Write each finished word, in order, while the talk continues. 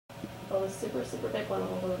Oh, the super, super big one.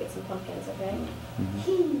 We'll go get some pumpkins, okay?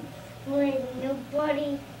 With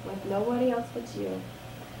nobody. With nobody else but you.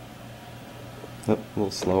 Oh, a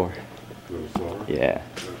little slower. A little slower? Yeah.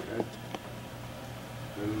 Okay.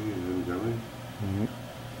 And going.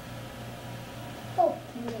 Oh,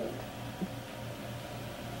 no.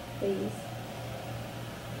 Please.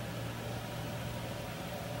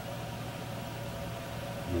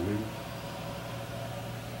 Moving.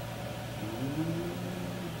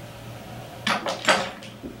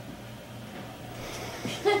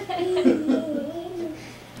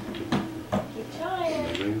 Keep trying.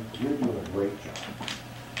 Moving. You're doing a great job.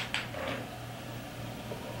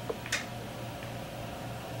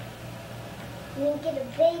 You get a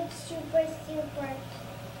big, super.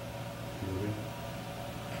 Moving.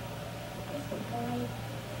 This is boy.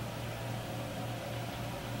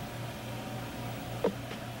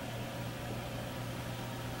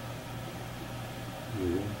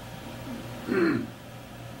 Moving.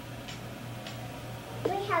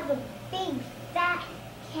 We have a big, fat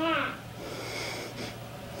cat.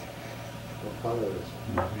 What color is it?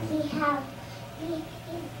 He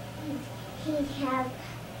have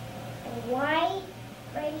a white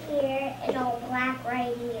right here and a black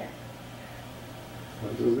right here.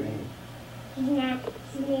 What's his name? His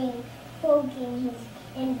name Poking,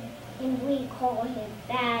 and we call him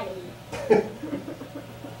Fatty.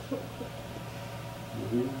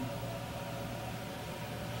 Moving.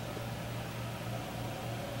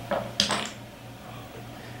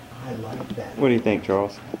 I like that. What do you think,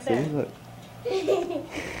 Charles? See, look.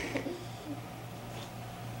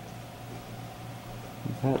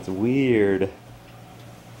 That's weird.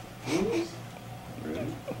 Ready?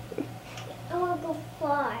 I want to go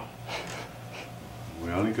far.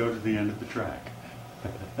 We only go to the end of the track.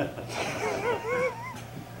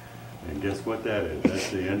 And guess what that is? That's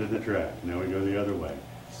the end of the track. Now we go the other way.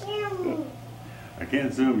 I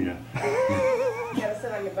can't zoom you. You gotta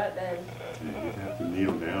sit on your butt then. You'd have to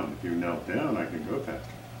kneel down. If you knelt down, I could go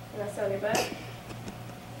faster. You wanna sit on your butt?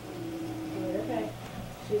 Okay.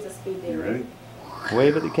 She's a speed You demon. ready?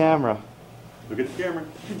 Wave at the camera. Look at the camera.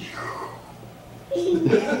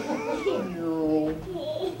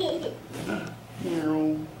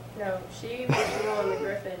 No, she was on the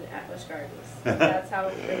Griffin at Busch Gardens. That's how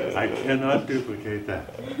it is. I cannot duplicate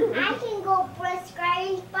that. I can go Busch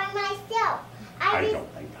Gardens by myself. I just, don't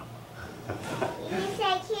think so. Yes, I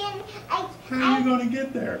can. How are you going to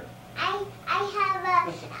get there? I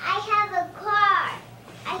have a car.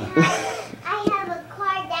 I have a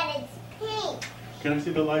car that is pink. Can I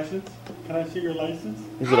see the license? Can I see your license?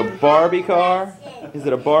 Is it a Barbie car? Is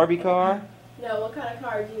it a Barbie car? No, what kind of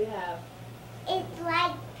car do you have? It's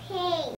like pink.